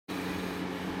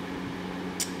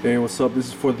Hey, what's up? This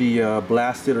is for the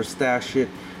Blast It or Stash It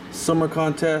Summer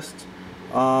Contest.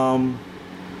 Just want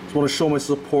to show my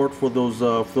support for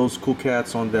those cool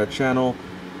cats on that channel.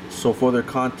 So for their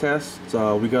contest,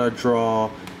 we gotta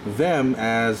draw them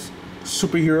as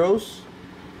superheroes.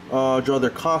 Draw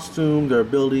their costume, their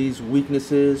abilities,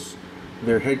 weaknesses,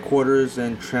 their headquarters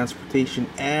and transportation,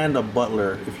 and a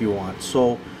butler if you want.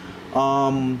 So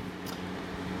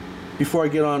before I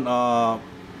get on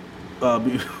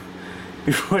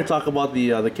before I talk about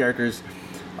the characters,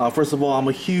 first of all, I'm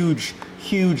a huge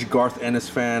Garth Ennis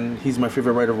fan. He's my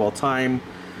favorite writer of all time.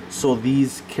 So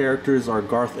these characters are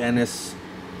Garth Ennis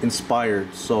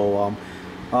inspired. So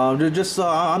they're just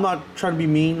I'm not trying to be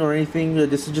mean or anything.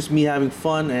 This is just me having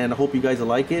fun, and I hope you guys will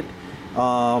like it.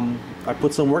 I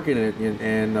put some work in it,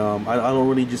 and I don't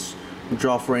really just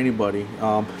draw for anybody.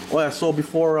 Oh yeah. So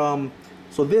before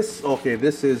so this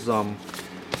is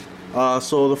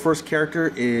so the first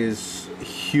character is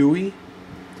Huey.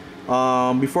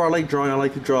 Before I like drawing, I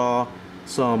like to draw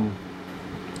some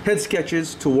head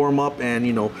sketches to warm up and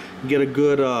get a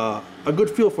good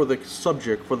feel for the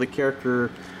subject, for the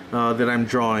character that I'm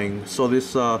drawing. So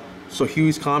this so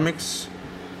Huey's comics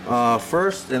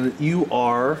first, and you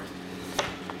are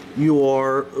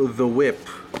the Whip.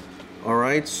 All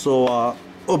right. So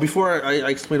before I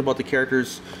explain about the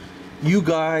characters, you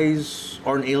guys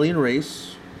are an alien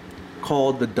race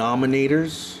called the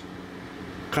Dominators.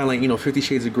 Kind of like 50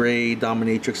 Shades of Grey,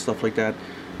 dominatrix, stuff like that.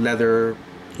 Leather,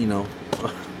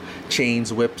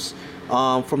 chains, whips.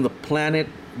 From the planet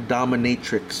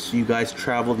Dominatrix, you guys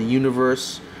travel the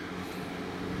universe,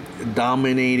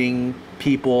 dominating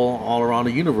people all around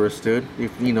the universe, dude.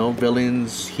 If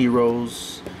villains,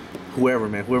 heroes, whoever,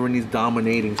 man, whoever needs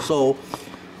dominating. So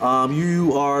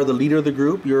you are the leader of the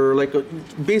group. You're like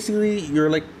basically you're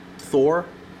like Thor,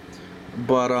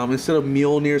 but instead of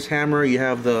Mjolnir's hammer, you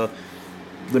have the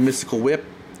mystical whip.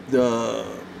 The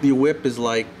whip is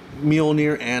like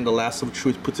Mjolnir and the Lasso of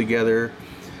Truth put together.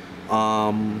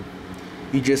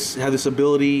 You just have this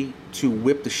ability to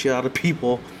whip the shit out of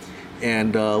people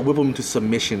and whip them into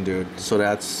submission, dude. So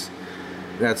it's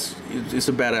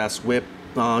a badass whip.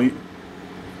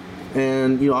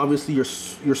 And obviously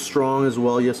you're strong as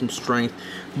well. You have some strength,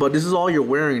 but this is all you're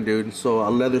wearing, dude. So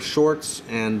leather shorts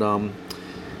and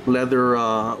leather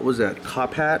what was that,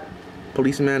 cop hat,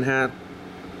 policeman hat.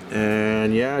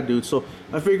 And yeah, dude, so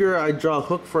I figure I'd draw a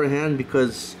hook for a hand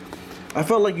because I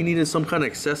felt like you needed some kind of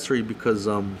accessory because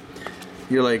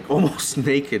you're like almost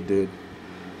naked, dude.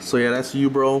 So yeah, that's you,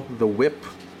 bro, the Whip.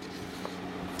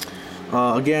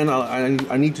 Again,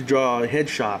 I need to draw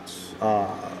headshots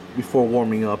before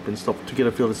warming up and stuff to get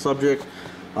a feel of the subject.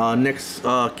 Next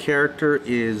character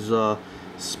is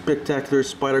Spectacular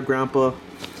Spider Grandpa.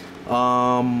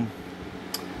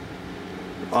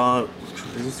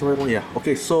 Is this the right one? Yeah.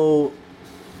 Okay, so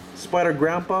Spider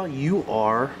Grandpa, you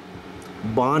are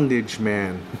Bondage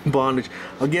Man. Bondage.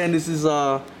 Again, this is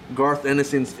Garth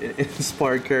Ennis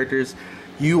inspired characters.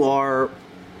 You are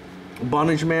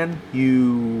Bondage Man.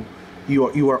 You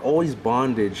are always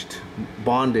bonded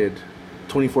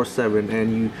 24/7,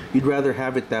 and you'd rather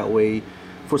have it that way.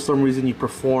 For some reason, you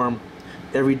perform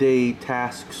everyday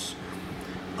tasks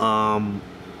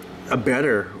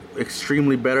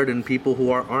extremely better than people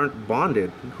who aren't bonded,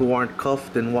 who aren't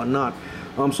cuffed and whatnot.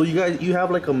 So you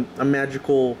have like a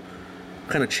magical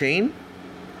kind of chain,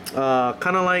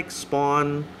 kind of like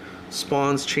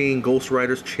Spawn's chain, Ghost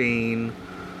Rider's chain,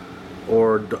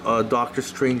 or Doctor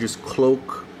Strange's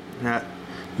cloak.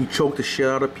 You choke the shit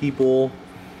out of people,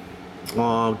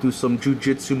 do some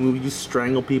jujitsu moves, you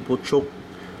strangle people, choke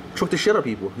the shit out of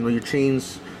people. Your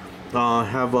chains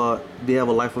have a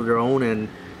life of their own, and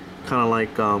kind of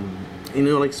like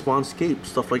like Spawn's cape,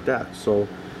 stuff like that. So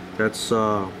that's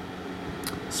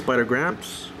Spider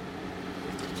Gramps.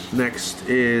 Next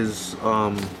is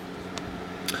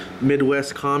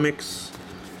Midwest Comics.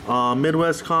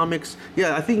 Midwest Comics,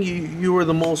 yeah, I think you were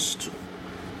the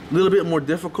little bit more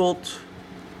difficult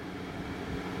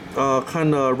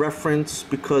kind of reference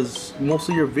because most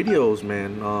of your videos,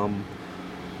 man,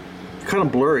 kind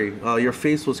of blurry. Your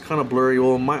face was kind of blurry,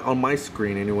 well, on my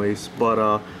screen anyways, but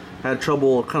I had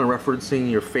trouble kind of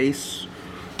referencing your face,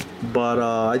 but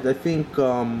I think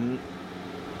it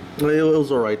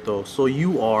was alright though. So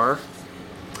you are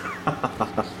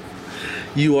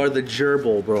you are the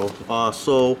gerbil, bro.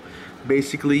 So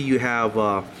basically you have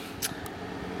a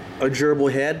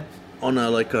gerbil head on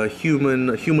a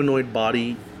humanoid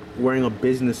body, wearing a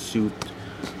business suit.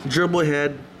 Gerbil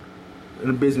head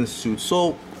in a business suit.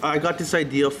 So I got this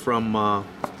idea from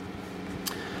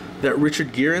that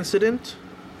Richard Gere incident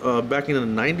back in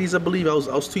the 90s, I believe. I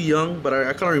was too young, but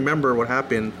I kind of remember what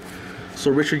happened. So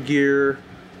Richard Gere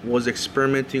was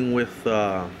experimenting with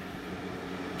yeah,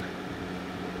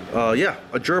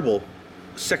 a gerbil,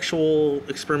 sexual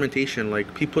experimentation.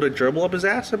 Like, he put a gerbil up his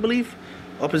ass, I believe,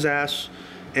 up his ass,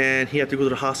 and he had to go to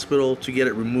the hospital to get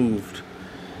it removed.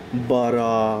 But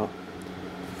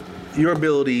your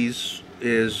abilities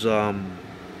is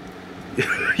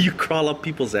you crawl up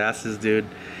people's asses, dude,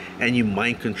 and you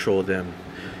mind control them.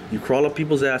 You crawl up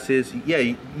people's asses. Yeah,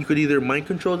 you could either mind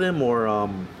control them or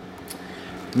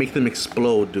make them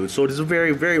explode, dude. So it is a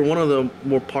very, very, one of the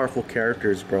more powerful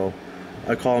characters, bro.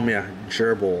 I call him, yeah,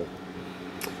 gerbil.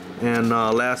 And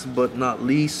last but not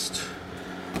least,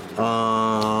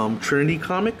 Trinity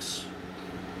Comics.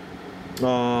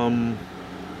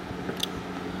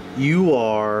 You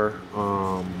are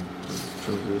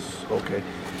this, okay.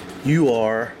 You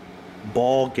are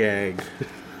Ball Gag.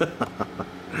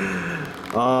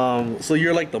 So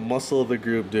you're like the muscle of the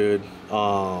group, dude.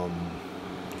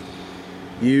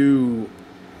 You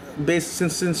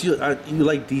since you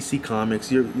like DC Comics,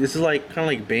 this is like kind of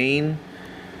like Bane,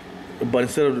 but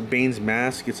instead of Bane's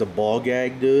mask, it's a ball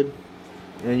gag, dude.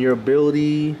 And your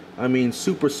ability, I mean,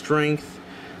 super strength,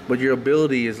 but your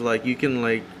ability is like, you can,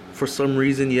 like, for some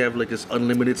reason you have like this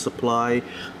unlimited supply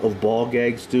of ball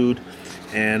gags, dude.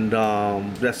 And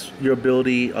that's your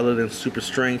ability other than super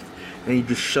strength, and you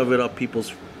just shove it up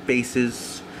people's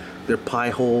faces, their pie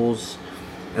holes,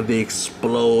 and they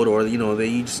explode, or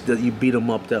you beat them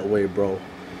up that way, bro.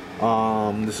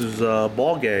 This is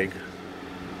ball gag.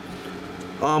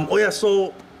 Oh yeah,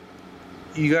 so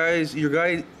you guys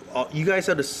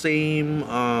have the same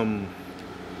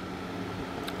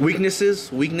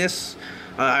weakness.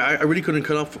 I really couldn't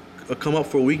come up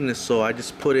for a weakness, so I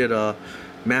just put it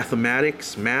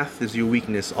mathematics. Math is your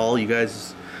weakness. All you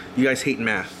guys hate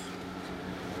math,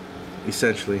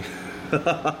 essentially.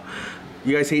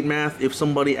 You guys hate math. If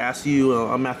somebody asks you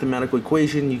a mathematical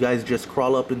equation, you guys just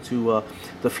crawl up into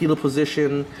the fetal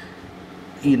position,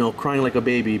 crying like a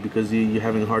baby because you're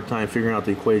having a hard time figuring out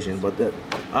the equation. But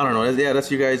I don't know. That's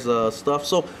your guys' stuff.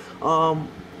 So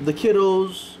the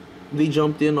kiddos, they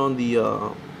jumped in on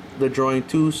the drawing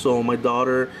too. So my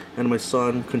daughter and my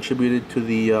son contributed to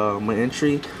the my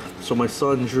entry. So my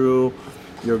son drew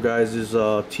your guys'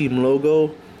 team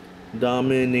logo,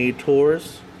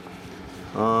 Dominators.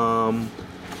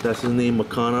 That's his name,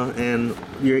 Makana. And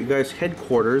your guys'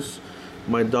 headquarters,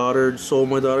 my daughter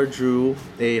drew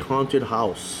a haunted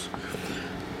house.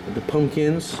 The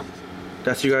pumpkins,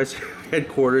 that's your guys'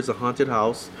 headquarters, a haunted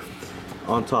house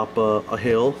on top of a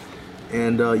hill.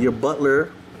 And your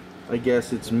butler, I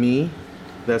guess it's me.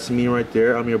 That's me right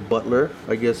there. I'm your butler.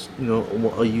 I guess, a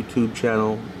YouTube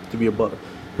channel to be a butler.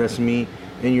 That's me.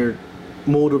 And your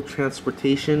mode of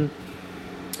transportation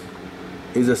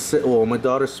is well, my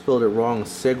daughter spelled it wrong.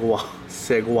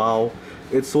 Segway.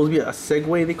 It's supposed to be a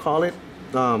Segway, they call it.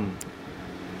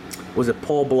 Was it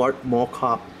Paul Blart Mall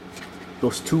Cop?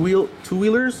 Those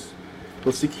two-wheelers,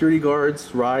 those security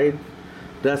guards ride.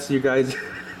 That's your guys.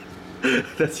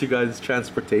 That's your guys'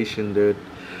 transportation, dude.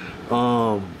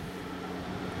 But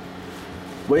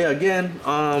yeah, again,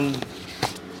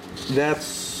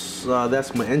 that's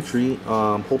my entry.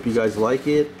 Hope you guys like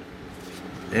it.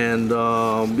 And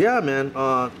yeah, man,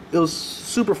 it was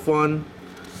super fun.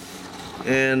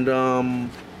 And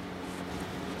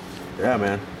yeah,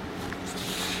 man,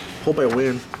 hope I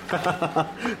win.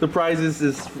 The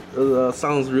prizes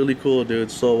sounds really cool, dude.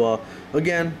 So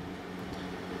again,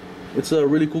 it's a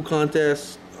really cool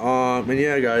contest. And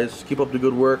yeah, guys, keep up the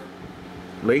good work.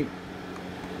 Late.